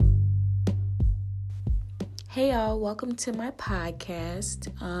Hey y'all, welcome to my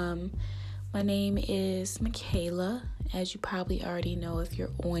podcast. My name is Michaela, as you probably already know if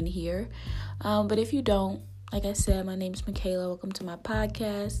you're on here. But if you don't, like I said, my name is Michaela. Welcome to my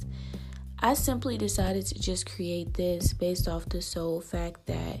podcast. I simply decided to just create this based off the sole fact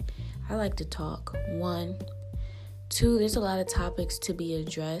that I like to talk. 1, 2, there's a lot of topics to be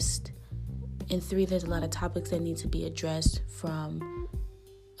addressed. And 3, there's a lot of topics that need to be addressed from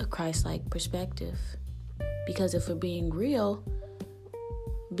a Christ-like perspective. Because if we're being real,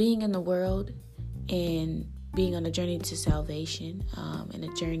 being in the world and being on a journey to salvation, and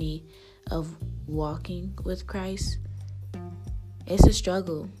a journey of walking with Christ, it's a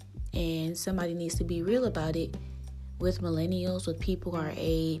struggle. And somebody needs to be real about it with millennials, with people our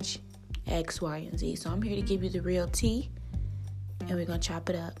age, X, Y, and Z. So I'm here to give you the real tea, and we're going to chop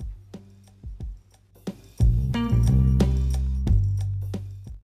it up.